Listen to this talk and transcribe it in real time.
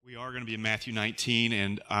are going to be in Matthew 19,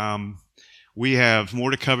 and we have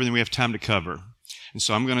more to cover than we have time to cover. And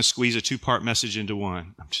so I'm going to squeeze a two-part message into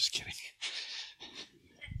one. I'm just kidding.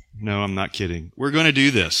 No, I'm not kidding. We're going to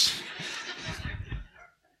do this.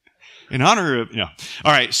 In honor of, no.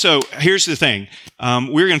 All right, so here's the thing.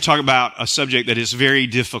 We're going to talk about a subject that is very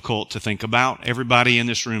difficult to think about. Everybody in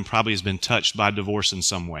this room probably has been touched by divorce in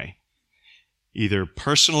some way, either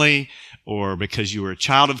personally or because you were a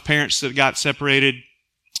child of parents that got separated,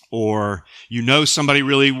 or you know somebody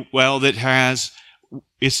really well that has.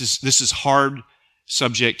 This is hard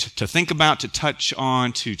subject to think about, to touch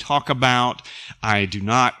on, to talk about. I do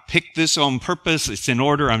not pick this on purpose. It's in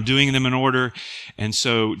order. I'm doing them in order. And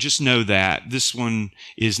so just know that this one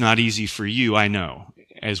is not easy for you, I know,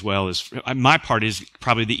 as well as my part is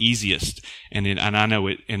probably the easiest. And I know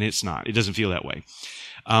it, and it's not. It doesn't feel that way.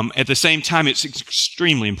 At the same time, it's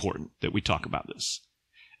extremely important that we talk about this.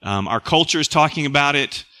 Our culture is talking about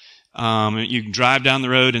it. You can drive down the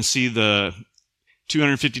road and see the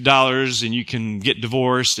 $250 and you can get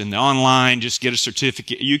divorced, and online just get a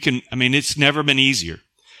certificate. It's never been easier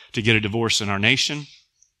to get a divorce in our nation.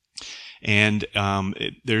 And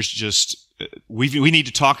we need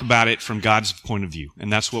to talk about it from God's point of view. And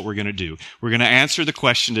that's what we're going to do. We're going to answer the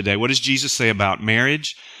question today. What does Jesus say about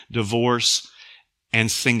marriage, divorce, and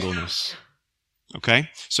singleness? Okay?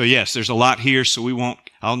 So yes, there's a lot here, so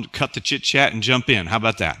I'll cut the chit chat and jump in. How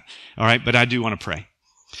about that? All right, but I do want to pray.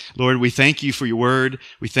 Lord, we thank you for your word.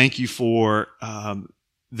 We thank you for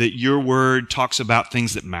that your word talks about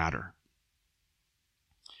things that matter.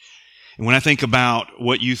 And when I think about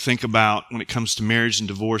what you think about when it comes to marriage and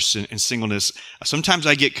divorce and singleness, sometimes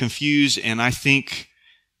I get confused and I think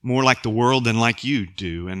more like the world than like you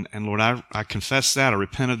do. And Lord, I confess that. I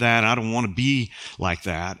repent of that. I don't want to be like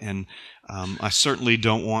that. And I certainly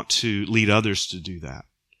don't want to lead others to do that.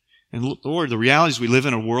 And Lord, the reality is we live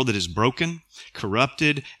in a world that is broken,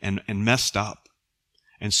 corrupted, and messed up.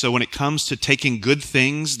 And so when it comes to taking good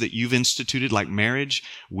things that you've instituted like marriage,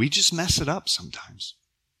 we just mess it up sometimes.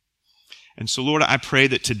 And so Lord, I pray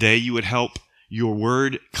that today you would help your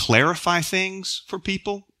word clarify things for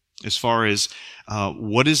people as far as how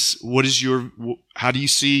do you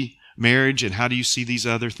see marriage and how do you see these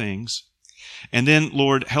other things? And then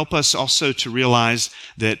Lord, help us also to realize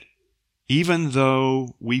that even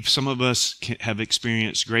though some of us have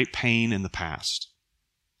experienced great pain in the past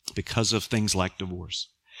because of things like divorce,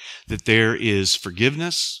 that there is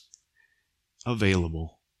forgiveness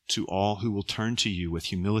available to all who will turn to you with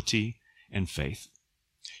humility and faith.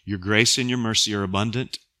 Your grace and your mercy are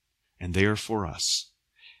abundant, and they are for us.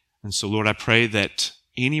 And so, Lord, I pray that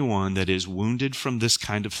anyone that is wounded from this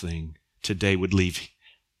kind of thing today would leave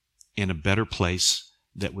in a better place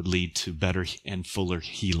that would lead to better and fuller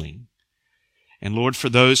healing. And Lord, for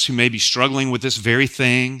those who may be struggling with this very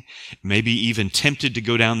thing, maybe even tempted to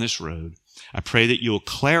go down this road, I pray that you'll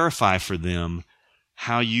clarify for them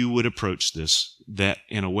how you would approach this, that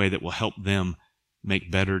in a way that will help them make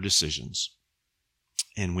better decisions.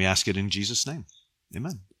 And we ask it in Jesus' name.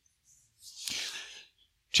 Amen.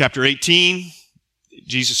 Chapter 18,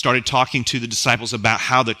 Jesus started talking to the disciples about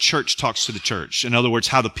how the church talks to the church. In other words,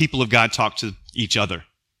 how the people of God talk to each other.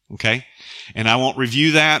 Okay? And I won't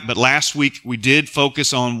review that, but last week we did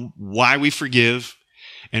focus on why we forgive.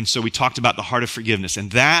 And so we talked about the heart of forgiveness.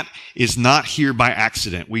 And that is not here by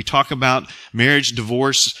accident. We talk about marriage,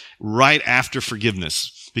 divorce right after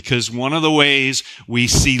forgiveness. Because one of the ways we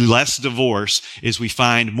see less divorce is we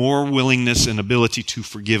find more willingness and ability to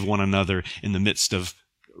forgive one another in the midst of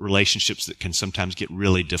relationships that can sometimes get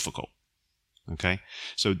really difficult. Okay?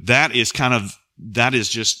 So that is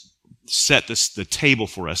just set the table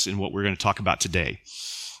for us in what we're going to talk about today.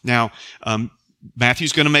 Now,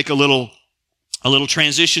 Matthew's going to make a little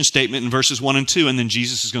transition statement in verses 1 and 2, and then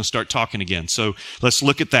Jesus is going to start talking again. So let's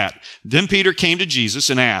look at that. Then Peter came to Jesus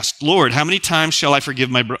and asked, Lord, how many times shall I forgive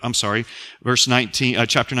my verse 19,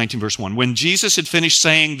 chapter 19, verse 1. When Jesus had finished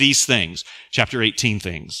saying these things, chapter 18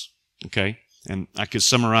 things, okay? And I could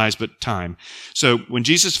summarize, but time. So when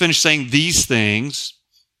Jesus finished saying these things,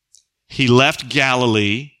 he left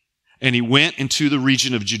Galilee and he went into the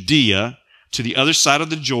region of Judea to the other side of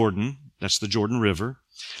the Jordan. That's the Jordan River.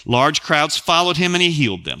 Large crowds followed him and he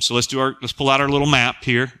healed them. So let's pull out our little map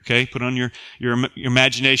here. Okay. Put on your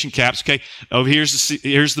imagination caps. Okay. Oh, here's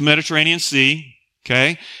the Mediterranean Sea.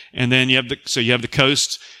 Okay. And then you have the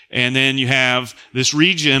coast, and then you have this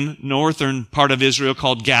region, northern part of Israel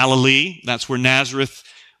called Galilee. That's where Nazareth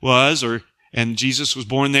was, and Jesus was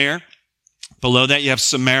born there. Below that, you have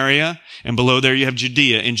Samaria, and below there, you have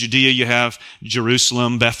Judea. In Judea, you have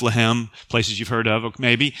Jerusalem, Bethlehem, places you've heard of,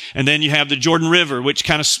 maybe. And then you have the Jordan River, which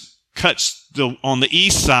kind of cuts on the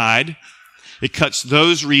east side. It cuts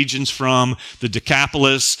those regions from the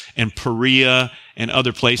Decapolis and Perea and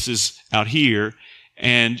other places out here.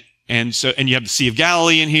 And you have the Sea of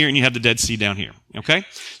Galilee in here, and you have the Dead Sea down here. Okay?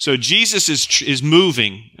 So Jesus is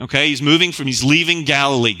moving. Okay? He's leaving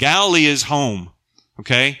Galilee. Galilee is home.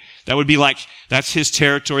 Okay? That would be like, that's his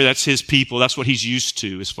territory, that's his people, that's what he's used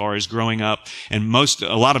to as far as growing up. And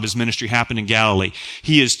a lot of his ministry happened in Galilee.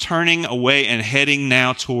 He is turning away and heading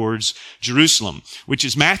now towards Jerusalem, which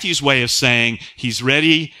is Matthew's way of saying he's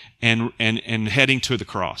ready and heading to the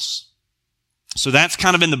cross. So that's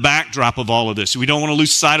kind of in the backdrop of all of this. We don't want to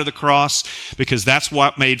lose sight of the cross because that's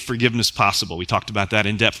what made forgiveness possible. We talked about that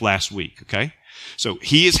in depth last week, okay? So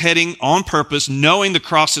he is heading on purpose, knowing the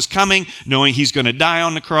cross is coming, knowing he's going to die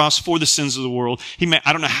on the cross for the sins of the world.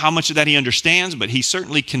 I don't know how much of that he understands, but he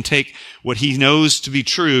certainly can take what he knows to be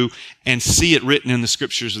true and see it written in the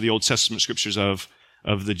scriptures of the Old Testament scriptures of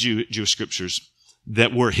the Jewish scriptures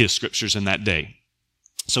that were his scriptures in that day.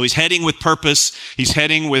 So he's heading with purpose. He's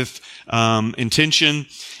heading with intention.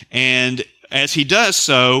 And as he does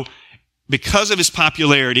so, because of his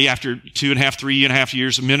popularity after 3.5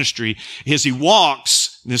 years of ministry, as he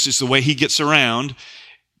walks, this is the way he gets around,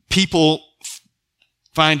 people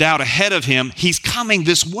find out ahead of him, he's coming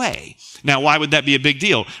this way. Now, why would that be a big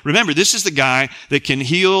deal? Remember, this is the guy that can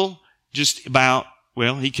heal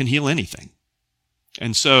he can heal anything.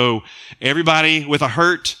 And so everybody with a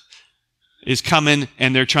hurt is coming,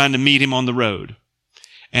 and they're trying to meet him on the road.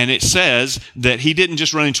 And it says that he didn't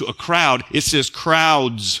just run into a crowd, it says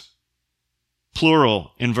crowds,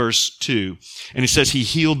 plural, in verse 2. And it says he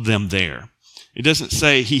healed them there. It doesn't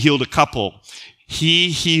say he healed a couple. He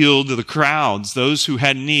healed the crowds, those who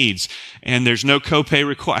had needs. And there's no copay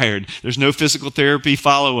required. There's no physical therapy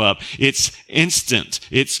follow-up. It's instant.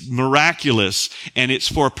 It's miraculous. And it's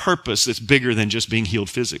for a purpose that's bigger than just being healed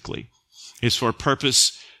physically. It's for a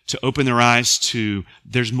purpose to open their eyes to,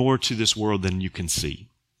 there's more to this world than you can see.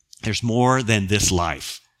 There's more than this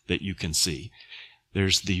life that you can see.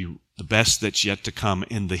 There's the best that's yet to come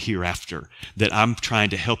in the hereafter that I'm trying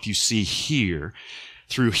to help you see here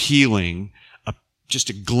through healing, just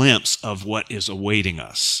a glimpse of what is awaiting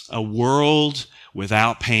us. A world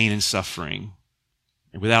without pain and suffering,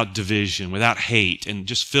 without division, without hate, and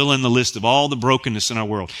just fill in the list of all the brokenness in our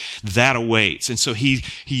world. That awaits. And so he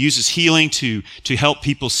uses healing to help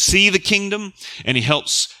people see the kingdom, and he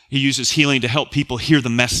uses healing to help people hear the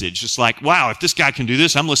message. It's like, wow, if this guy can do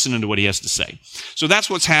this, I'm listening to what he has to say. So that's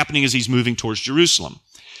what's happening as he's moving towards Jerusalem.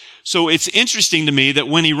 So it's interesting to me that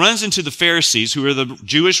when he runs into the Pharisees, who are the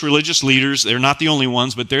Jewish religious leaders, they're not the only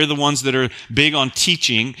ones, but they're the ones that are big on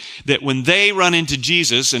teaching, that when they run into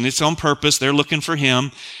Jesus, and it's on purpose, they're looking for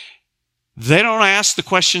him, they don't ask the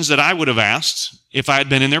questions that I would have asked if I had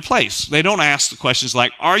been in their place. They don't ask the questions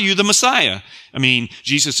like, are you the Messiah? I mean,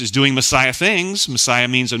 Jesus is doing Messiah things. Messiah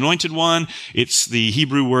means anointed one. It's the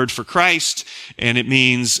Hebrew word for Christ, and it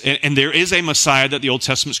means, and there is a Messiah that the Old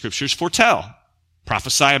Testament scriptures foretell.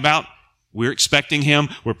 Prophesy about. We're expecting him.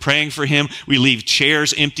 We're praying for him. We leave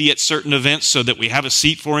chairs empty at certain events so that we have a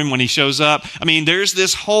seat for him when he shows up. I mean, there's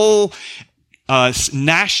this whole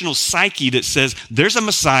national psyche that says there's a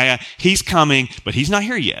Messiah. He's coming, but he's not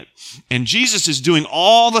here yet. And Jesus is doing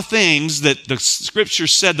all the things that the scripture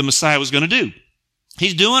said the Messiah was going to do.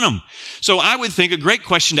 He's doing them. So I would think a great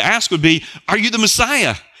question to ask would be, are you the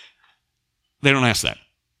Messiah? They don't ask that.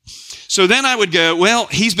 So then I would go, well,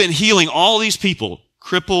 he's been healing all these people,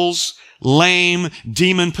 cripples, lame,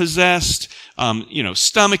 demon-possessed,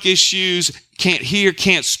 stomach issues, can't hear,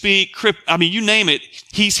 can't speak, you name it,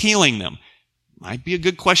 he's healing them. Might be a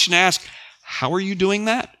good question to ask. How are you doing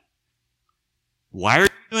that? Why are you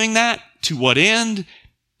doing that? To what end?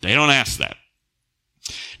 They don't ask that.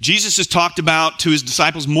 Jesus has talked about to his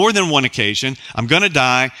disciples more than one occasion, I'm going to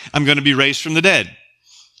die, I'm going to be raised from the dead.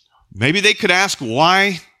 Maybe they could ask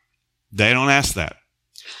why. They don't ask that.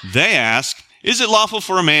 They ask, is it lawful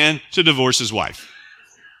for a man to divorce his wife?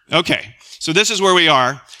 Okay, so this is where we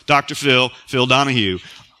are, Dr. Phil Donahue.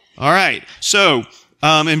 All right, so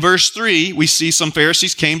in verse 3, we see some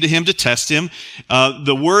Pharisees came to him to test him.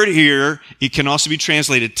 The word here, it can also be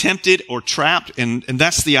translated tempted or trapped, and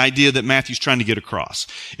that's the idea that Matthew's trying to get across,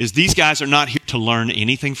 is these guys are not here to learn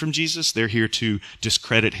anything from Jesus. They're here to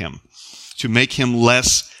discredit him, to make him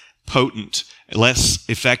less potent, less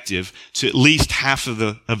effective to at least half of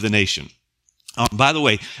the nation. By the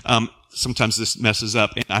way, sometimes this messes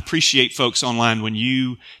up, and I appreciate folks online when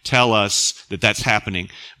you tell us that that's happening,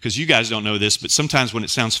 because you guys don't know this, but sometimes when it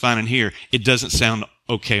sounds fine in here, it doesn't sound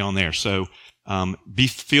okay on there. So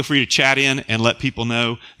feel free to chat in and let people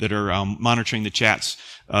know that are monitoring the chats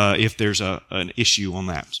if there's an issue on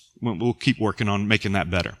that. we'll keep working on making that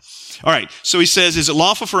better. All right, so he says, is it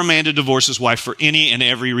lawful for a man to divorce his wife for any and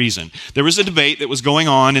every reason? There was a debate that was going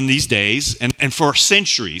on in these days and for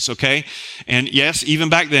centuries, okay? And yes, even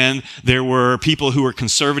back then, there were people who were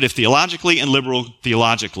conservative theologically and liberal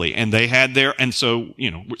theologically, and they had and so,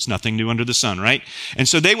 it's nothing new under the sun, right? And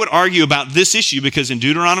so they would argue about this issue because in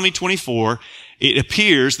Deuteronomy 24, it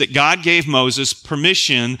appears that God gave Moses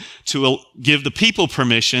permission to give the people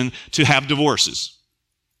permission to have divorces.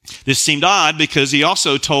 This seemed odd because he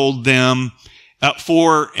also told them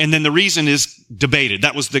and then the reason is debated.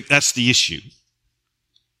 That's the issue.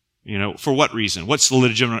 For what reason? What's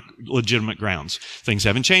the legitimate grounds? Things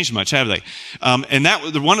haven't changed much, have they? And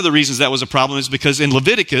one of the reasons that was a problem is because in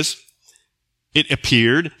Leviticus, it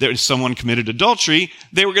appeared that if someone committed adultery,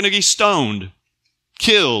 they were going to be stoned,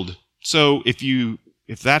 killed. So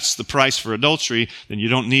if that's the price for adultery, then you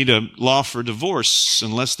don't need a law for divorce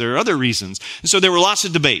unless there are other reasons. And so there were lots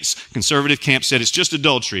of debates. Conservative camp said it's just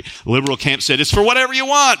adultery. Liberal camp said it's for whatever you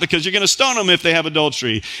want because you're going to stone them if they have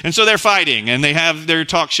adultery. And so they're fighting and they have their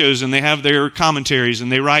talk shows and they have their commentaries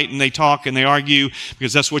and they write and they talk and they argue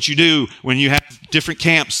because that's what you do when you have different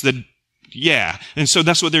camps that and so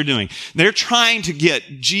that's what they're doing. They're trying to get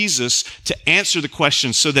Jesus to answer the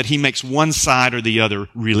question so that he makes one side or the other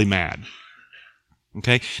really mad.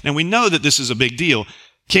 Okay? Now we know that this is a big deal.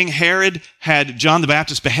 King Herod had John the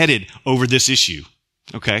Baptist beheaded over this issue.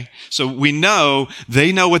 Okay? So we know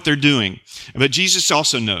they know what they're doing. But Jesus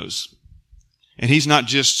also knows. And he's not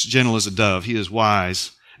just gentle as a dove. He is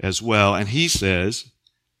wise as well. And he says,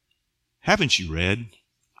 haven't you read?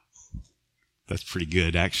 That's pretty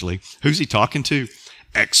good, actually. Who's he talking to?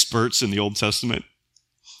 Experts in the Old Testament.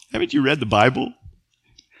 Haven't you read the Bible?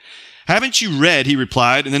 Haven't you read, he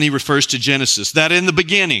replied, and then he refers to Genesis, that in the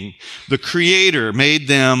beginning, the Creator made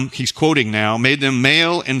them, he's quoting now, made them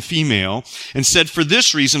male and female, and said, for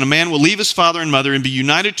this reason, a man will leave his father and mother and be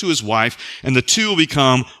united to his wife, and the two will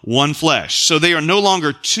become one flesh. So they are no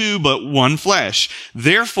longer two, but one flesh.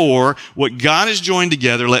 Therefore, what God has joined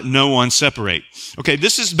together, let no one separate. Okay,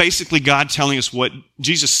 this is basically God telling us what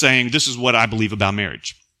Jesus is saying, this is what I believe about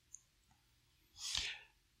marriage.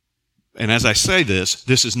 And as I say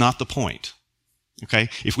this is not the point. Okay?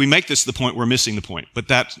 If we make this the point, we're missing the point.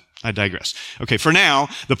 But I digress. Okay, for now,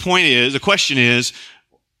 the question is,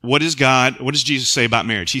 what does Jesus say about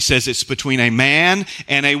marriage? He says it's between a man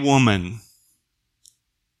and a woman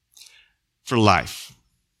for life.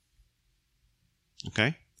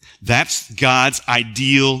 Okay? That's God's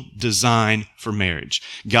ideal design for marriage.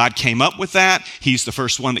 God came up with that. He's the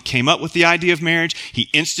first one that came up with the idea of marriage. He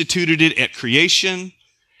instituted it at creation.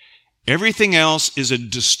 Everything else is a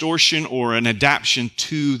distortion or an adaptation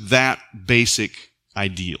to that basic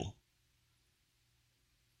ideal.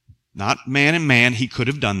 Not man and man, he could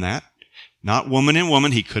have done that. Not woman and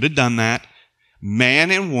woman, he could have done that. Man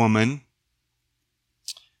and woman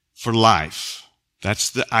for life. That's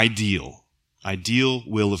the ideal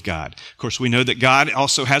will of God. Of course, we know that God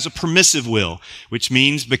also has a permissive will, which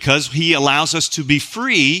means because he allows us to be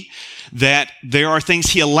free, that there are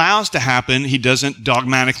things he allows to happen, he doesn't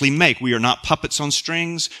dogmatically make. We are not puppets on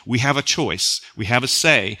strings. We have a choice. We have a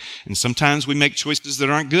say. And sometimes we make choices that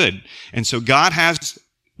aren't good. And so God has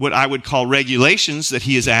what I would call regulations that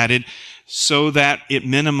he has added so that it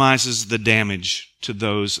minimizes the damage to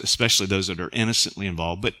those, especially those that are innocently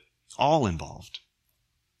involved, but all involved.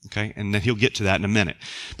 Okay, and then he'll get to that in a minute.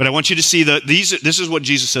 But I want you to see this is what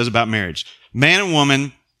Jesus says about marriage. Man and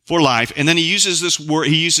woman for life. And then he uses this word,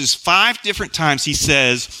 he uses 5 different times he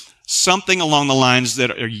says something along the lines that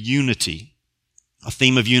are unity. A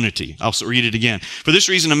theme of unity. I'll read it again. For this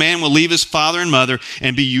reason, a man will leave his father and mother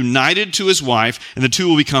and be united to his wife, and the two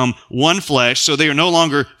will become one flesh. So they are no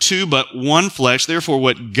longer two, but one flesh. Therefore,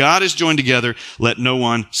 what God has joined together, let no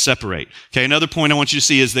one separate. Okay, another point I want you to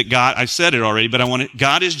see is that God, I've said it already, but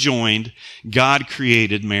God is joined. God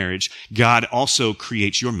created marriage. God also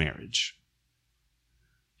creates your marriage.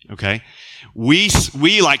 Okay? We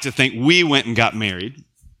like to think we went and got married.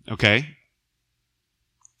 Okay?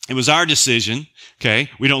 It was our decision, okay?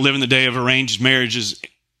 We don't live in the day of arranged marriages.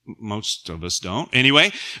 Most of us don't.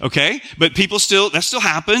 Anyway, okay? But that still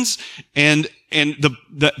happens. And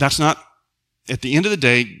that's not, at the end of the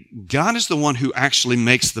day, God is the one who actually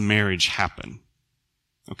makes the marriage happen.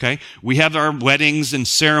 Okay? We have our weddings and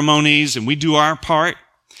ceremonies and we do our part.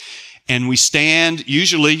 And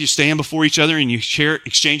usually you stand before each other and you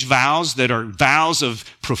exchange vows that are vows of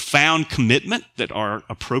profound commitment that are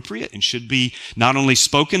appropriate and should be not only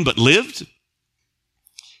spoken but lived.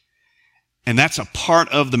 And that's a part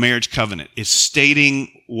of the marriage covenant. It's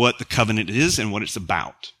stating what the covenant is and what it's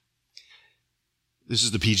about. This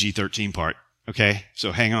is the PG-13 part. Okay,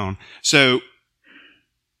 so hang on. So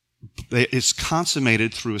it's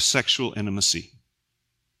consummated through a sexual intimacy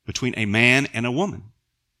between a man and a woman.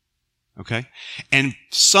 Okay? And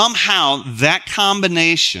somehow that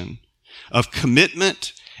combination of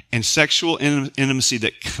commitment and sexual intimacy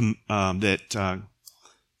that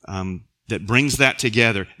brings that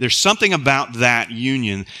together, there's something about that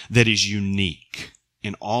union that is unique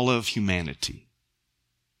in all of humanity.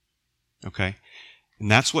 Okay? And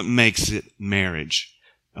that's what makes it marriage,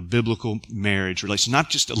 a biblical marriage relation, not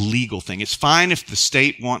just a legal thing. It's fine if the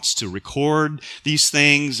state wants to record these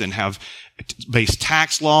things and have base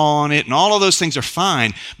tax law on it, and all of those things are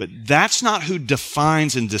fine, but that's not who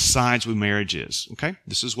defines and decides what marriage is. Okay?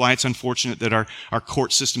 This is why it's unfortunate that our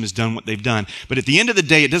court system has done what they've done. But at the end of the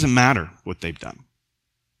day, it doesn't matter what they've done.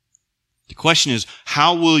 The question is,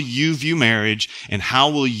 how will you view marriage, and how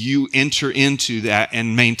will you enter into that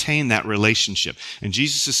and maintain that relationship? And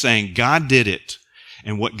Jesus is saying, God did it,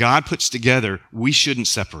 and what God puts together, we shouldn't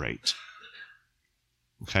separate.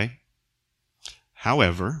 Okay?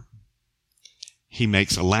 However, He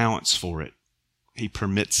makes allowance for it. He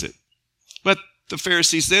permits it. But the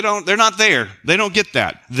Pharisees, they're not there. They don't get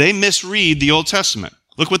that. They misread the Old Testament.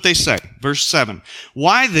 Look what they say. Verse 7.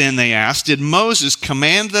 Why then, they asked, did Moses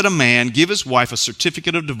command that a man give his wife a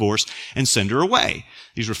certificate of divorce and send her away?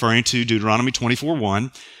 He's referring to Deuteronomy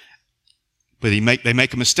 24:1. But they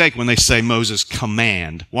make a mistake when they say Moses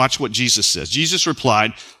command. Watch what Jesus says. Jesus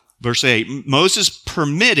replied, verse 8, Moses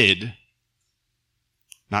permitted,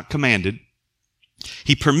 not commanded,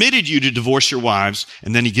 he permitted you to divorce your wives,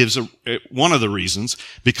 and then he gives one of the reasons,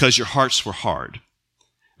 because your hearts were hard.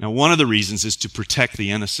 Now, one of the reasons is to protect the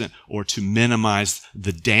innocent or to minimize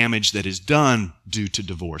the damage that is done due to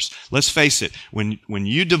divorce. Let's face it, when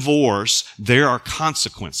you divorce, there are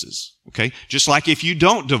consequences, okay? Just like if you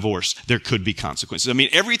don't divorce, there could be consequences. I mean,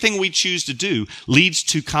 everything we choose to do leads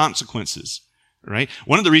to consequences, right?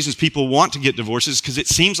 One of the reasons people want to get divorced is because it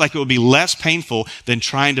seems like it would be less painful than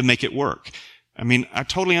trying to make it work. I mean, I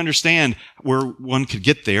totally understand where one could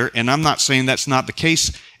get there, and I'm not saying that's not the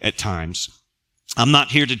case at times. I'm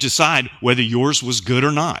not here to decide whether yours was good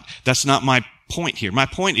or not. That's not my point here. My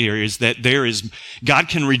point here is that God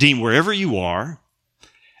can redeem wherever you are,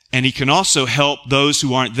 and He can also help those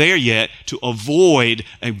who aren't there yet to avoid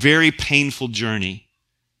a very painful journey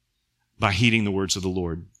by heeding the words of the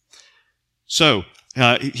Lord. So,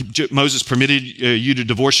 Moses permitted you to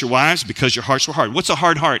divorce your wives because your hearts were hard. What's a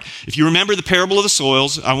hard heart? If you remember the parable of the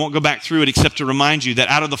soils, I won't go back through it except to remind you that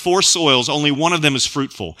out of the 4 soils, only one of them is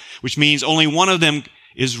fruitful, which means only one of them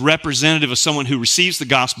is representative of someone who receives the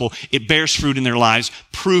gospel. It bears fruit in their lives,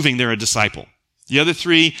 proving they're a disciple. The other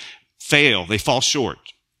 3 fail. They fall short.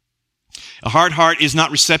 A hard heart is not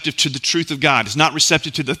receptive to the truth of God. It's not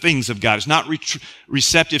receptive to the things of God. It's not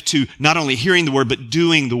receptive to not only hearing the word, but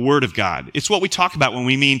doing the word of God. It's what we talk about when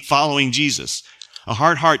we mean following Jesus. A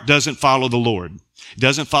hard heart doesn't follow the Lord. It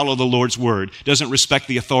doesn't follow the Lord's word. It doesn't respect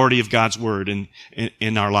the authority of God's word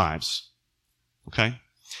in our lives. Okay?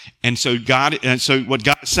 And so what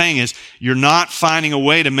God is saying is, you're not finding a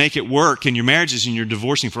way to make it work in your marriages, and you're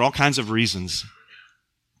divorcing for all kinds of reasons.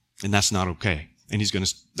 And that's not okay. And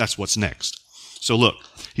that's what's next. So look,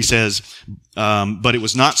 he says, but it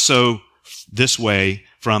was not so this way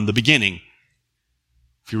from the beginning.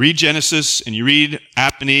 If you read Genesis and you read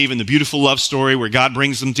Adam and Eve and the beautiful love story where God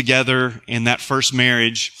brings them together in that first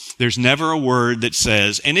marriage, there's never a word that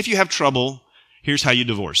says, and if you have trouble, here's how you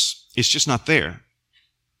divorce. It's just not there.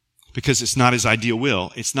 Because it's not His ideal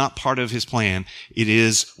will. It's not part of His plan. It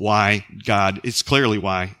is it's clearly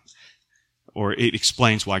why, or it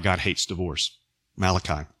explains why God hates divorce.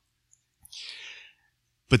 Malachi.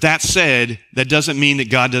 But that said, that doesn't mean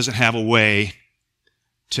that God doesn't have a way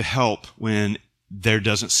to help when there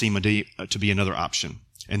doesn't seem to be another option.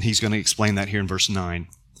 And He's going to explain that here in verse 9.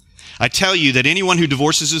 I tell you that anyone who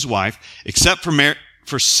divorces his wife, except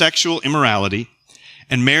for sexual immorality,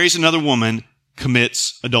 and marries another woman,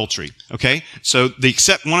 commits adultery. Okay? So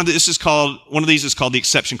one of these is called the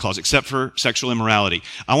exception clause, except for sexual immorality.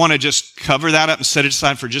 I want to just cover that up and set it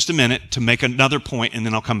aside for just a minute to make another point, and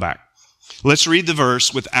then I'll come back. Let's read the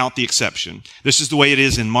verse without the exception. This is the way it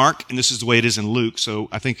is in Mark, and this is the way it is in Luke, so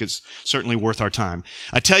I think it's certainly worth our time.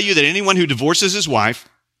 I tell you that anyone who divorces his wife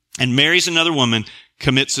and marries another woman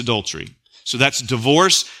commits adultery. So that's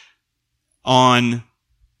divorce on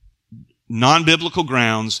non-biblical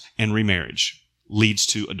grounds, and remarriage leads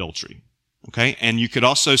to adultery. Okay? And you could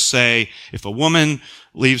also say, if a woman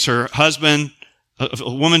leaves her husband, if a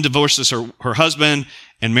woman divorces her husband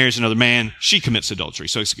and marries another man, she commits adultery.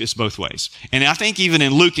 So it's both ways. And I think even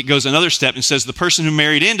in Luke, it goes another step and says the person who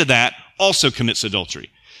married into that also commits adultery.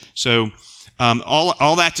 So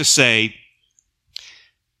all that to say,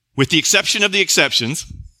 with the exception of the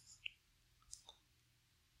exceptions,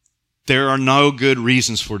 there are no good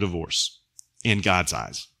reasons for divorce in God's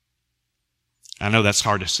eyes. I know that's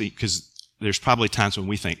hard to see because there's probably times when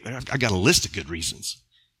we think, I got a list of good reasons.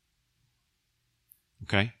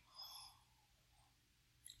 Okay?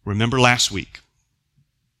 Remember last week,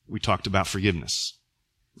 we talked about forgiveness.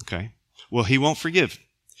 Okay? Well, he won't forgive.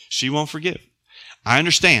 She won't forgive. I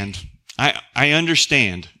understand. I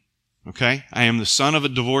understand. Okay? I am the son of a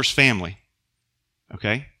divorced family.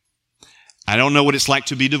 Okay? I don't know what it's like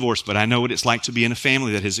to be divorced, but I know what it's like to be in a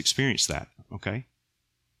family that has experienced that. Okay?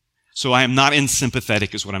 So I am not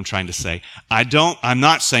unsympathetic is what I'm trying to say. I'm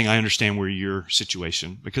not saying I understand where your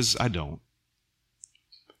situation, because I don't.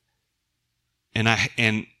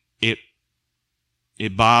 And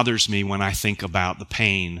it bothers me when I think about the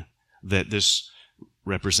pain that this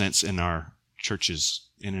represents in our churches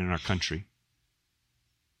and in our country.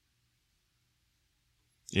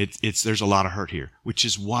 There's a lot of hurt here, which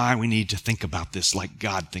is why we need to think about this like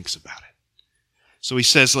God thinks about it. So he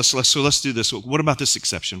says, let's do this. What about this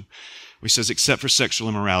exception? He says, except for sexual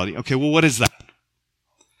immorality. Okay, well, what is that?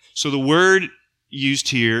 So the word used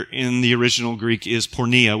here in the original Greek is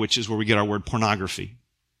porneia, which is where we get our word pornography.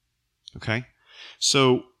 Okay?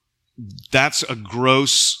 So that's a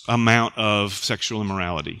gross amount of sexual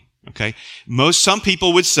immorality. Okay? Some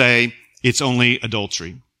people would say it's only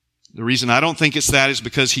adultery. The reason I don't think it's that is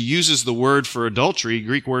because he uses the word for adultery,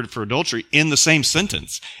 Greek word for adultery, in the same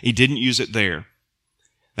sentence. He didn't use it there.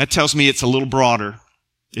 That tells me it's a little broader,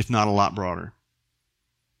 if not a lot broader.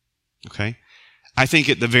 Okay? I think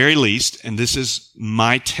at the very least, and this is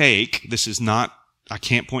my take, I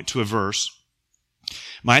can't point to a verse.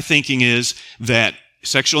 My thinking is that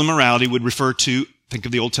sexual immorality would refer to, think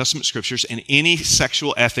of the Old Testament scriptures, and any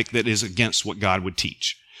sexual ethic that is against what God would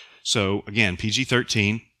teach. So again,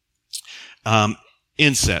 PG-13,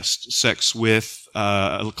 incest, sex with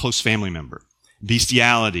a close family member,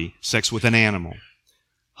 bestiality, sex with an animal,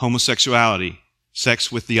 homosexuality,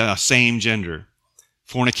 sex with the same gender,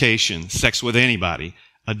 fornication, sex with anybody,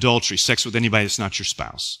 adultery, sex with anybody that's not your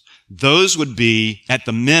spouse. Those would be, at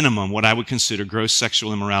the minimum, what I would consider gross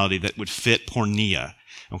sexual immorality that would fit porneia.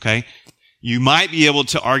 Okay? You might be able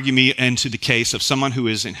to argue me into the case of someone who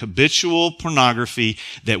is in habitual pornography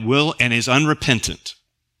that will and is unrepentant,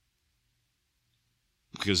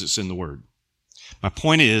 because it's in the Word. My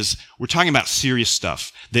point is, we're talking about serious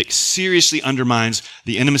stuff that seriously undermines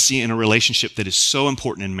the intimacy in a relationship that is so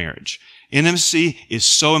important in marriage. Intimacy is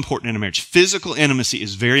so important in a marriage. Physical intimacy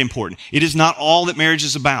is very important. It is not all that marriage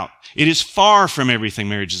is about. It is far from everything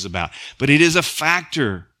marriage is about, but it is a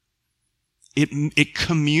factor. It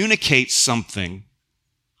communicates something.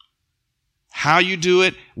 How you do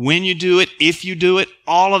it, when you do it, if you do it,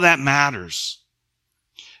 all of that matters.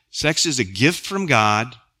 Sex is a gift from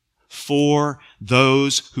God for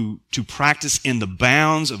those who to practice in the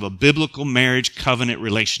bounds of a biblical marriage covenant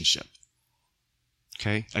relationship.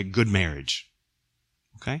 Okay? A good marriage.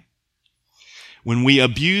 Okay? When we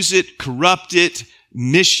abuse it, corrupt it,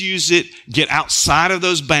 misuse it, get outside of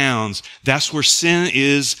those bounds, that's where sin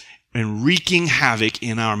is and wreaking havoc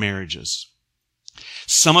in our marriages.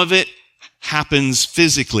 Some of it happens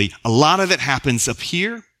physically. A lot of it happens up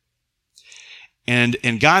here. And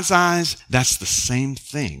in God's eyes, that's the same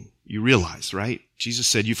thing. You realize, right? Jesus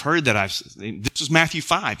said, you've heard that this is Matthew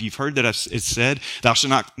 5. You've heard that it's said, thou shalt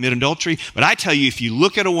not commit adultery. But I tell you, if you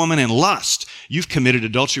look at a woman in lust, you've committed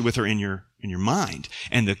adultery with her in your mind.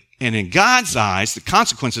 And in God's eyes, the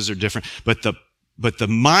consequences are different, but the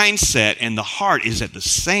mindset and the heart is at the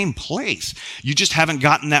same place. You just haven't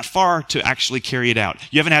gotten that far to actually carry it out.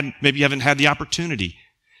 Maybe you haven't had the opportunity.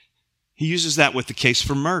 He uses that with the case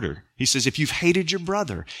for murder. He says, if you've hated your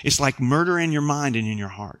brother, it's like murder in your mind and in your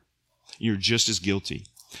heart. You're just as guilty.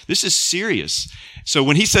 This is serious. So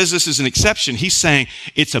when he says this is an exception, he's saying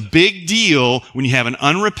it's a big deal when you have an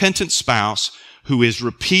unrepentant spouse who is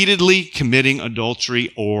repeatedly committing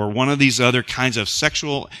adultery or one of these other kinds of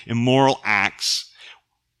sexual immoral acts,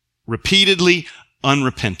 repeatedly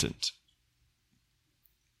unrepentant.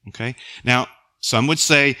 Okay? Now, some would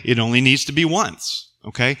say it only needs to be once.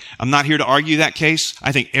 Okay? I'm not here to argue that case.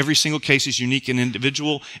 I think every single case is unique and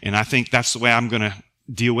individual, and I think that's the way I'm going to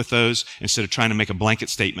deal with those instead of trying to make a blanket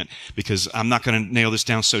statement, because I'm not going to nail this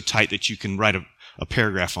down so tight that you can write a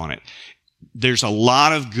paragraph on it. There's a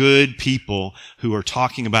lot of good people who are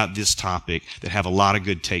talking about this topic that have a lot of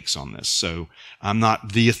good takes on this. So I'm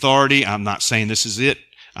not the authority. I'm not saying this is it.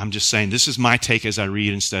 I'm just saying this is my take as I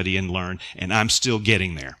read and study and learn, and I'm still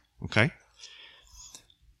getting there. Okay?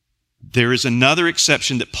 There is another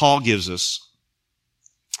exception that Paul gives us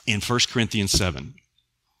in 1 Corinthians 7.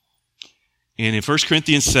 And in 1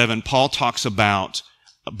 Corinthians 7, Paul talks about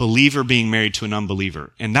a believer being married to an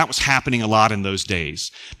unbeliever. And that was happening a lot in those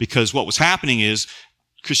days, because what was happening is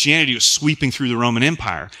Christianity was sweeping through the Roman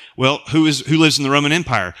Empire. Well, who lives in the Roman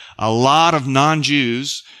Empire? A lot of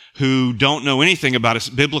non-Jews who don't know anything about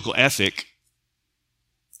a biblical ethic.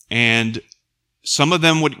 And some of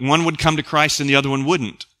them one would come to Christ and the other one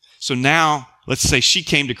wouldn't. So now, let's say she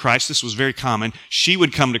came to Christ. This was very common. She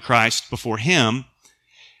would come to Christ before him.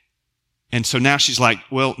 And so now she's like,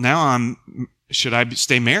 well, now should I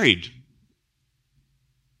stay married?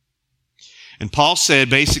 And Paul said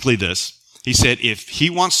basically this. He said, if he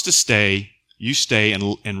wants to stay, you stay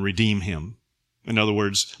and redeem him. In other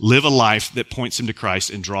words, live a life that points him to Christ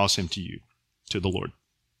and draws him to you, to the Lord.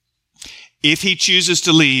 If he chooses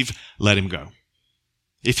to leave, let him go.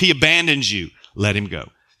 If he abandons you, let him go.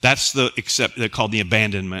 That's they're called the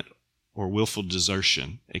abandonment or willful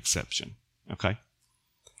desertion exception. Okay?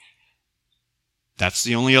 That's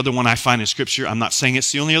the only other one I find in Scripture. I'm not saying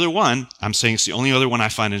it's the only other one. I'm saying it's the only other one I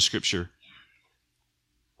find in Scripture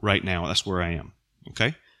right now. That's where I am.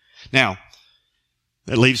 Okay? Now,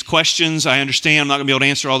 that leaves questions. I understand I'm not going to be able to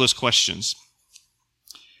answer all those questions.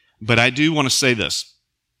 But I do want to say this.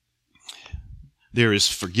 There is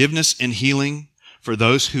forgiveness and healing for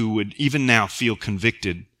those who would even now feel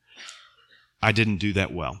convicted. I didn't do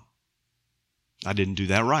that well. I didn't do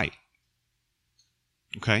that right.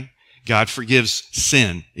 Okay? God forgives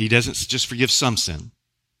sin. He doesn't just forgive some sin.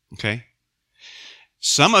 Okay?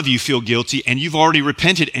 Some of you feel guilty and you've already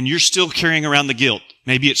repented and you're still carrying around the guilt.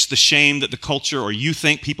 Maybe it's the shame that the culture or you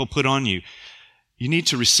think people put on you. You need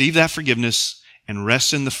to receive that forgiveness and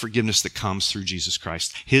rest in the forgiveness that comes through Jesus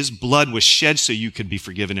Christ. His blood was shed so you could be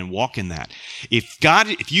forgiven and walk in that.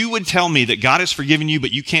 If you would tell me that God has forgiven you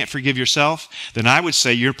but you can't forgive yourself, then I would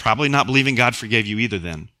say you're probably not believing God forgave you either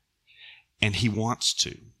then. And he wants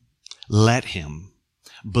to. Let him.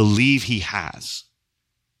 Believe he has.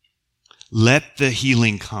 Let the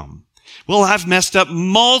healing come. Well, I've messed up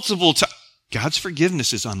multiple times. God's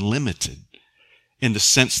forgiveness is unlimited in the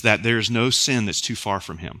sense that there is no sin that's too far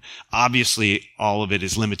from him. Obviously, all of it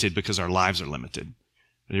is limited because our lives are limited.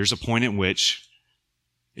 There's a point at which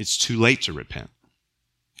it's too late to repent.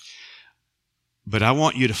 But I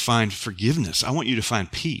want you to find forgiveness. I want you to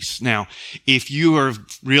find peace. Now, if you are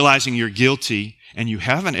realizing you're guilty and you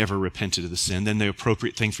haven't ever repented of the sin, then the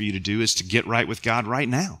appropriate thing for you to do is to get right with God right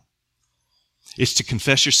now. It's to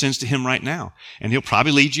confess your sins to him right now. And he'll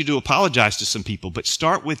probably lead you to apologize to some people, but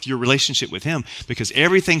start with your relationship with him because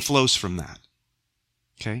everything flows from that.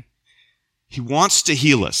 Okay? He wants to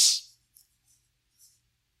heal us.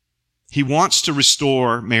 He wants to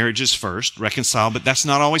restore marriages first, reconcile, but that's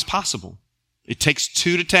not always possible. It takes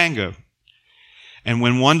two to tango. And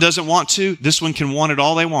when one doesn't want to, this one can want it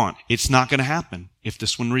all they want. It's not going to happen if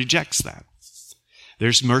this one rejects that.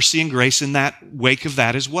 There's mercy and grace in that wake of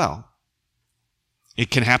that as well. It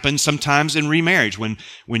can happen sometimes in remarriage when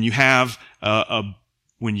you have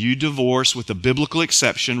when you divorce with a biblical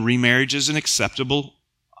exception, remarriage is an acceptable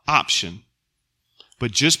option.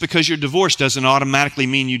 But just because you're divorced doesn't automatically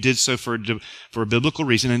mean you did so for a biblical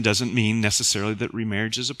reason and doesn't mean necessarily that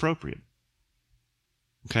remarriage is appropriate.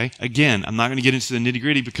 Okay? Again, I'm not going to get into the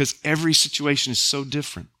nitty-gritty because every situation is so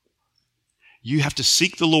different. You have to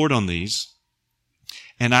seek the Lord on these.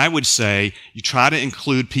 And I would say you try to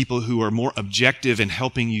include people who are more objective in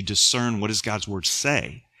helping you discern what does God's Word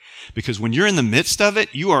say. Because when you're in the midst of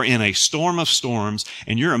it, you are in a storm of storms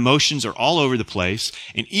and your emotions are all over the place.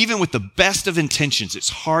 And even with the best of intentions, it's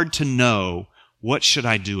hard to know what should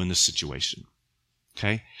I do in this situation.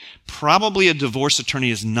 Okay? Probably a divorce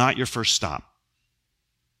attorney is not your first stop.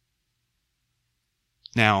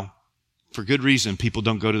 Now, for good reason, people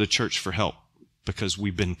don't go to the church for help because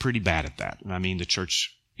we've been pretty bad at that. And I mean the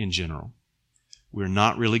church in general. We're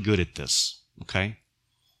not really good at this, okay?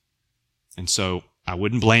 And so I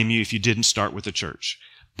wouldn't blame you if you didn't start with the church.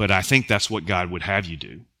 But I think that's what God would have you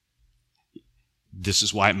do. This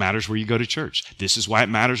is why it matters where you go to church. This is why it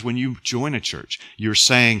matters when you join a church. You're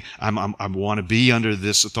saying, I want to be under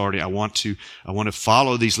this authority. I want to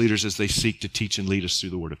follow these leaders as they seek to teach and lead us through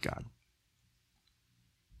the Word of God.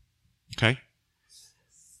 Okay?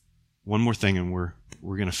 One more thing and we're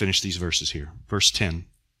going to finish these verses here. Verse 10.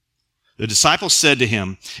 The disciples said to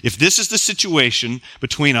him, if this is the situation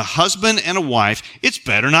between a husband and a wife, it's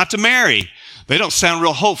better not to marry. They don't sound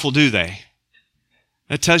real hopeful, do they?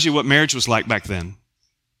 That tells you what marriage was like back then.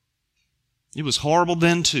 It was horrible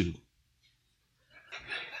then too.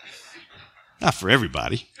 Not for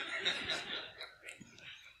everybody.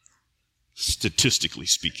 Statistically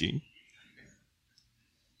speaking.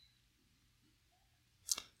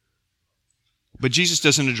 But Jesus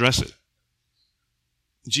doesn't address it.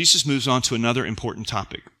 Jesus moves on to another important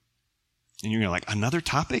topic. And you're like, another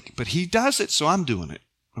topic? But he does it, so I'm doing it.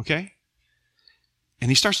 Okay? And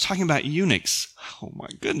he starts talking about eunuchs. Oh my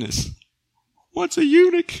goodness. What's a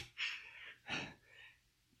eunuch?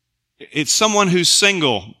 It's someone who's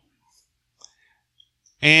single.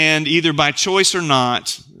 And either by choice or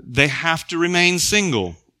not, they have to remain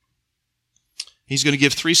single. He's going to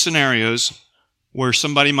give 3 scenarios where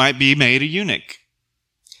somebody might be made a eunuch.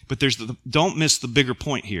 But don't miss the bigger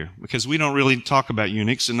point here, because we don't really talk about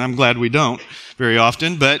eunuchs, and I'm glad we don't very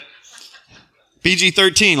often, but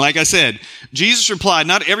PG-13, like I said, Jesus replied,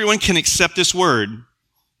 not everyone can accept this word,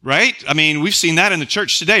 right? I mean, we've seen that in the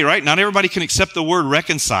church today, right? Not everybody can accept the word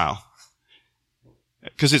reconcile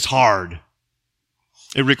because it's hard.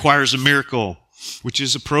 It requires a miracle, which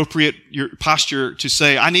is appropriate. Your posture to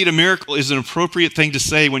say, I need a miracle, is an appropriate thing to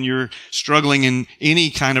say when you're struggling in any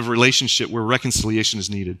kind of relationship where reconciliation is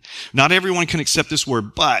needed. Not everyone can accept this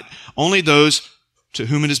word, but only those to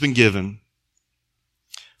whom it has been given.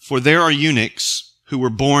 For there are eunuchs who were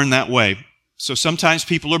born that way. So sometimes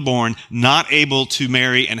people are born not able to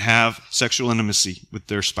marry and have sexual intimacy with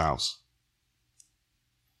their spouse.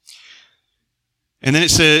 And then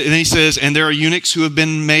he says, and there are eunuchs who have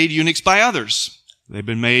been made eunuchs by others. They've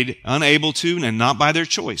been made unable to and not by their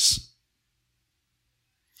choice.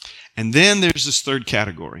 And then there's this third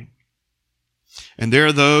category. And there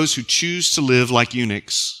are those who choose to live like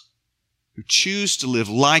eunuchs. Who choose to live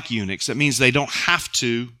like eunuchs. That means they don't have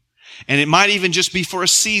to. And it might even just be for a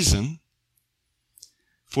season.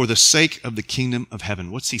 For the sake of the kingdom of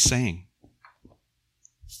heaven. What's he saying?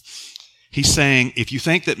 He's saying, if you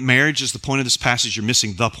think that marriage is the point of this passage, you're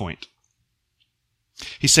missing the point.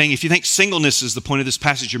 He's saying, if you think singleness is the point of this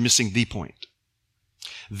passage, you're missing the point.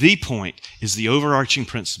 The point is the overarching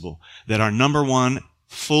principle that our number one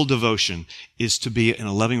full devotion is to be in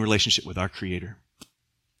a loving relationship with our Creator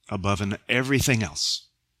above everything else.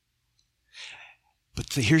 But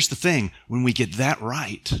here's the thing. When we get that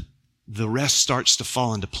right, the rest starts to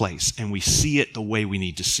fall into place and we see it the way we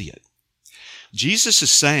need to see it. Jesus is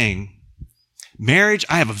saying, marriage,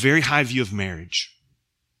 I have a very high view of marriage.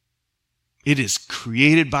 It is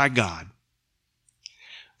created by God.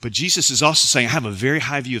 But Jesus is also saying, I have a very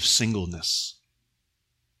high view of singleness.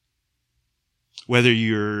 Whether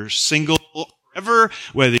you're single forever,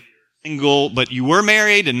 whether you're single but you were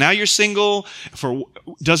married and now you're single,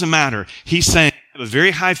 doesn't matter. He's saying, I have a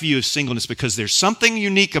very high view of singleness because there's something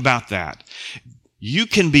unique about that. You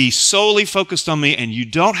can be solely focused on me and you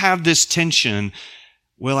don't have this tension.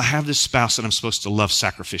 Well, I have this spouse that I'm supposed to love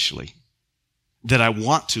sacrificially, that I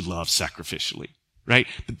want to love sacrificially, right?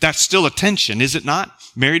 But that's still a tension, is it not?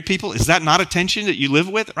 Married people, is that not a tension that you live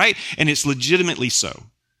with, right? And it's legitimately so.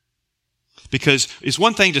 Because it's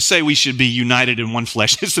one thing to say we should be united in one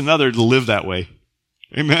flesh. It's another to live that way.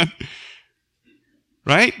 Amen?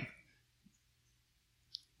 Right?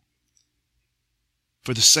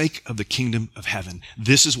 For the sake of the kingdom of heaven.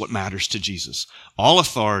 This is what matters to Jesus. All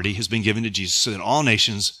authority has been given to Jesus so that all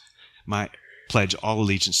nations might pledge all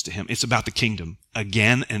allegiance to him. It's about the kingdom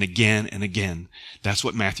again and again and again. That's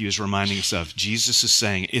what Matthew is reminding us of. Jesus is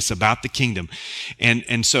saying it's about the kingdom.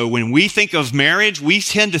 And so when we think of marriage, we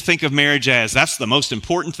tend to think of marriage as that's the most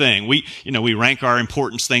important thing. We rank our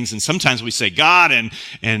importance things, and sometimes we say God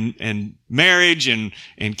and marriage and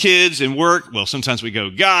kids and work. Well, sometimes we go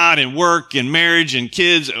God and work and marriage and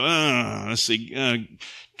kids. Let's see,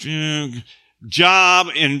 job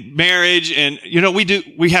and marriage, and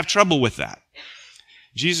we have trouble with that.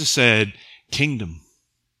 Jesus said, kingdom.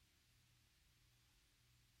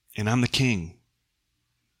 And I'm the king.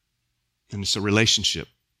 And it's a relationship.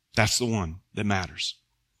 That's the one that matters.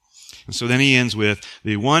 And so then he ends with,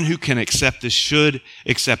 the one who can accept this should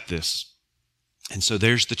accept this. And so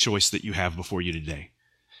there's the choice that you have before you today.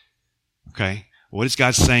 Okay? What is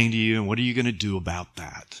God saying to you, and what are you going to do about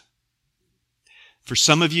that? For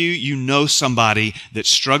some of you, you know somebody that's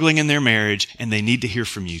struggling in their marriage and they need to hear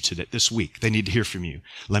from you this week. They need to hear from you.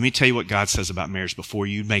 Let me tell you what God says about marriage before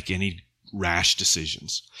you make any rash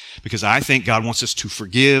decisions. Because I think God wants us to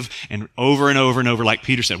forgive and over, like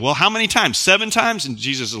Peter said. Well, how many times? 7 times? And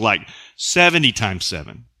Jesus is like, 70 times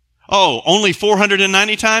 7. Oh, only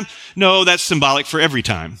 490 times? No, that's symbolic for every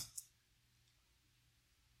time.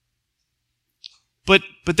 But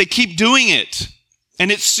they keep doing it. And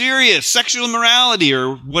it's serious, sexual immorality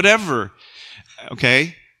or whatever.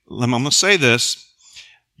 Okay, I'm going to say this.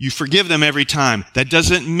 You forgive them every time. That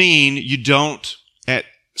doesn't mean you don't, at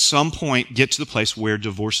some point, get to the place where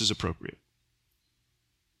divorce is appropriate.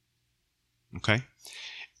 Okay?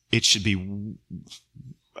 It should be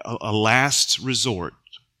a last resort.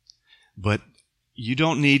 But you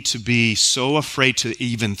don't need to be so afraid to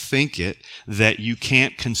even think it that you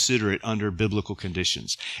can't consider it under biblical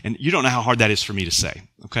conditions. And you don't know how hard that is for me to say,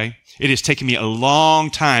 okay? It has taken me a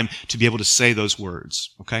long time to be able to say those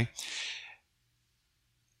words, okay?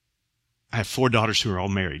 I have 4 daughters who are all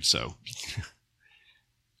married, so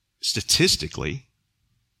statistically,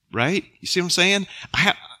 right? You see what I'm saying?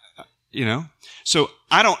 So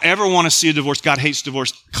I don't ever want to see a divorce. God hates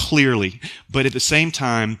divorce, clearly. But at the same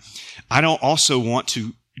time, I don't also want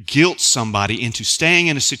to guilt somebody into staying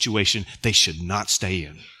in a situation they should not stay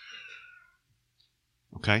in.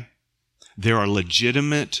 Okay? There are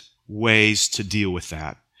legitimate ways to deal with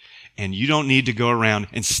that. And you don't need to go around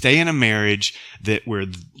and stay in a marriage where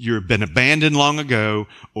you've been abandoned long ago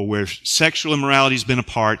or where sexual immorality has been a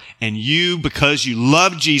part, and you, because you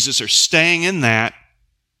love Jesus, are staying in that.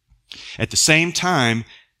 At the same time,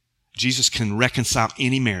 Jesus can reconcile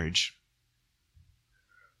any marriage.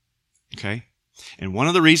 Okay? And one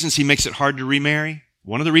of the reasons he makes it hard to remarry,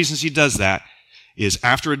 one of the reasons he does that is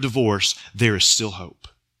after a divorce, there is still hope.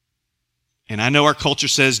 And I know our culture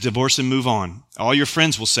says divorce and move on. All your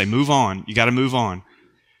friends will say, move on. You got to move on.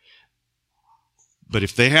 But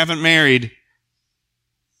if they haven't married,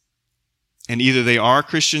 and either they are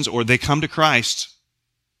Christians or they come to Christ,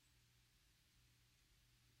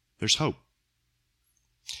 there's hope.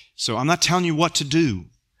 So I'm not telling you what to do.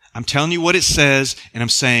 I'm telling you what it says, and I'm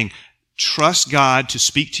saying, trust God to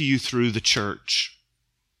speak to you through the church.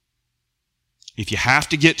 If you have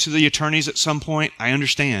to get to the attorneys at some point, I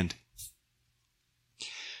understand.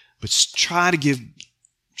 But try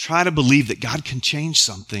to believe that God can change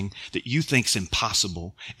something that you think's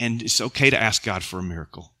impossible, and it's okay to ask God for a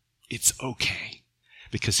miracle. It's okay,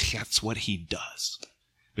 because that's what he does.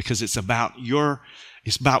 Because it's about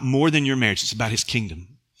more than your marriage. It's about his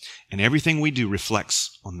kingdom. And everything we do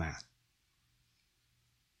reflects on that.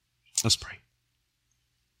 Let's pray.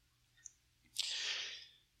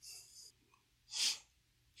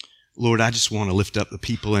 Lord, I just want to lift up the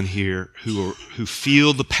people in here who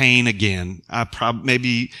feel the pain again.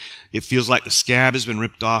 Maybe it feels like the scab has been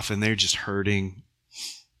ripped off and they're just hurting.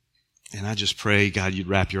 And I just pray, God, you'd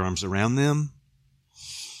wrap your arms around them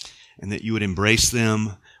and that you would embrace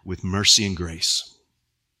them with mercy and grace.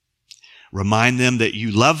 Remind them that you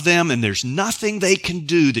love them and there's nothing they can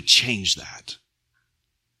do to change that.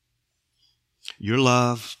 Your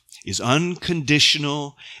love is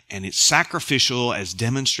unconditional and it's sacrificial as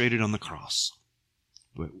demonstrated on the cross.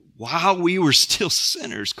 But while we were still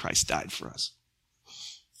sinners, Christ died for us.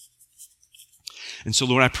 And so,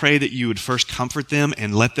 Lord, I pray that you would first comfort them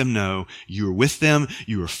and let them know you are with them,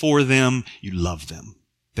 you are for them, you love them.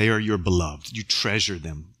 They are your beloved. You treasure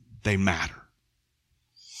them. They matter.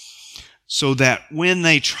 So that when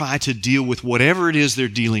they try to deal with whatever it is they're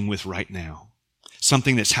dealing with right now,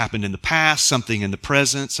 something that's happened in the past, something in the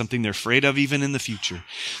present, something they're afraid of even in the future,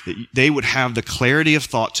 that they would have the clarity of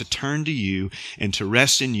thought to turn to you and to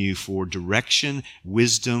rest in you for direction,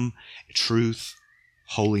 wisdom, truth,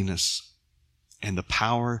 holiness, and the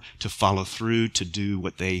power to follow through to do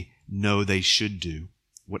what they know they should do,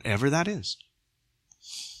 whatever that is.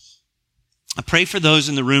 I pray for those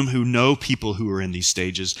in the room who know people who are in these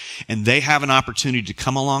stages, and they have an opportunity to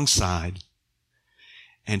come alongside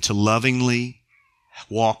and to lovingly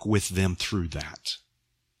walk with them through that.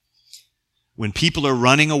 When people are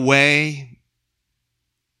running away,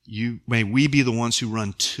 may we be the ones who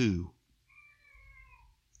run to.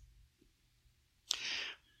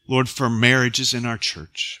 Lord, for marriages in our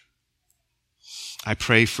church, I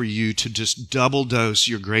pray for you to just double dose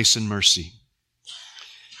your grace and mercy.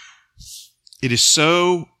 It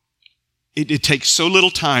takes so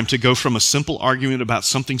little time to go from a simple argument about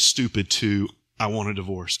something stupid to I want a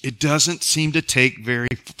divorce. It doesn't seem to take very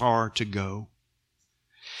far to go.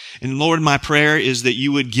 And Lord, my prayer is that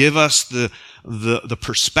you would give us the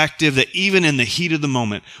perspective that even in the heat of the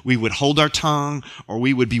moment, we would hold our tongue, or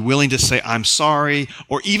we would be willing to say, I'm sorry,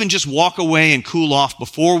 or even just walk away and cool off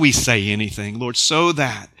before we say anything, Lord, so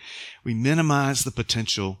that we minimize the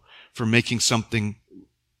potential for making something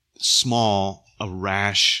small a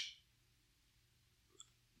rash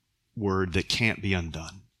word that can't be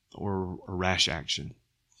undone, or a rash action.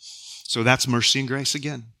 So that's mercy and grace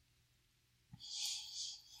again.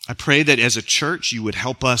 I pray that as a church, you would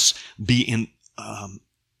help us be in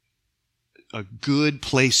a good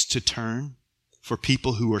place to turn for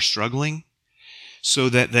people who are struggling, so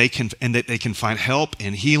that they can find help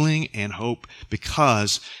and healing and hope,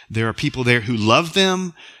 because there are people there who love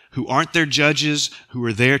them, who aren't their judges, who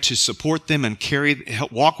are there to support them and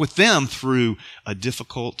help walk with them through a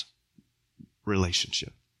difficult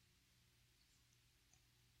relationship.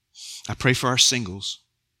 I pray for our singles.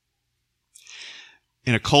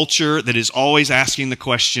 in a culture that is always asking the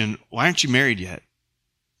question, why aren't you married yet?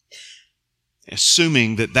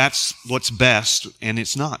 Assuming that that's what's best, and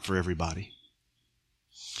it's not for everybody.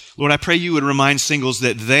 Lord, I pray you would remind singles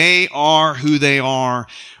that they are who they are,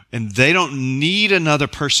 and they don't need another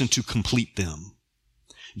person to complete them.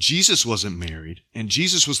 Jesus wasn't married, and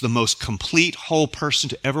Jesus was the most complete, whole person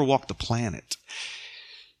to ever walk the planet.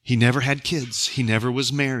 He never had kids. He never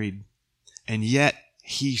was married. And yet,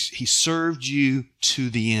 he served you to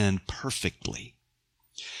the end perfectly.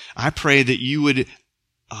 I pray that you would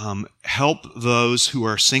help those who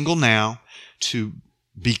are single now to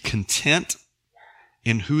be content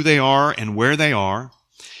in who they are and where they are,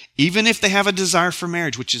 even if they have a desire for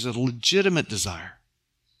marriage, which is a legitimate desire.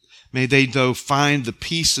 May they, though, find the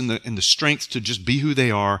peace and the strength to just be who they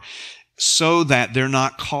are, so that they're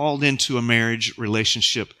not called into a marriage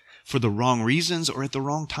relationship for the wrong reasons or at the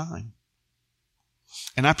wrong time.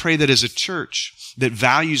 And I pray that as a church that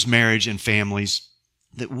values marriage and families,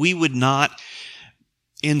 that we would not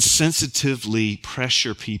insensitively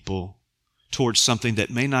pressure people towards something that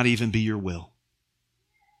may not even be your will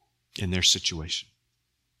in their situation.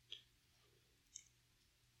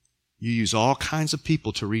 You use all kinds of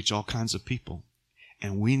people to reach all kinds of people.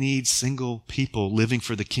 And we need single people living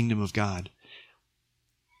for the kingdom of God.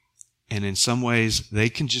 And in some ways, they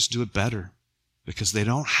can just do it better because they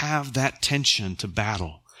don't have that tension to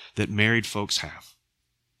battle that married folks have.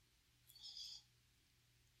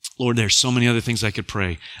 Lord, there's so many other things I could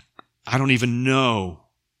pray. I don't even know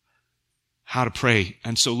how to pray.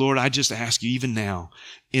 And so, Lord, I just ask you even now,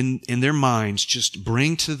 in their minds, just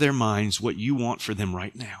bring to their minds what you want for them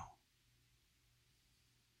right now.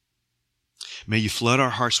 May you flood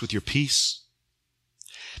our hearts with your peace.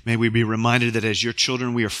 May we be reminded that as your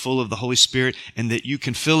children, we are full of the Holy Spirit and that you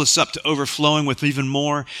can fill us up to overflowing with even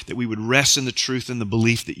more, that we would rest in the truth and the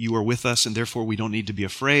belief that you are with us and therefore we don't need to be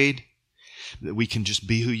afraid, that we can just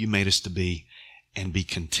be who you made us to be and be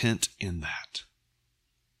content in that.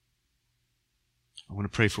 I want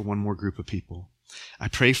to pray for one more group of people. I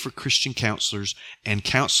pray for Christian counselors and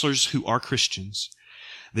counselors who are Christians,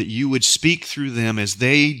 that you would speak through them as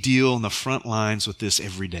they deal on the front lines with this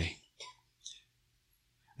every day.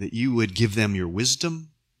 That you would give them your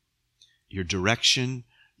wisdom, your direction,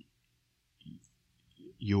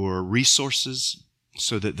 your resources,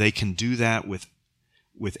 so that they can do that with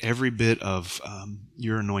every bit of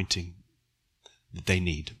your anointing that they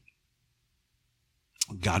need.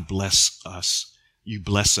 God bless us. You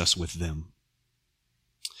bless us with them.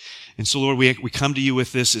 And so, Lord, we come to you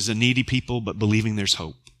with this as a needy people, but believing there's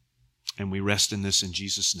hope. And we rest in this in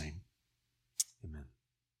Jesus' name.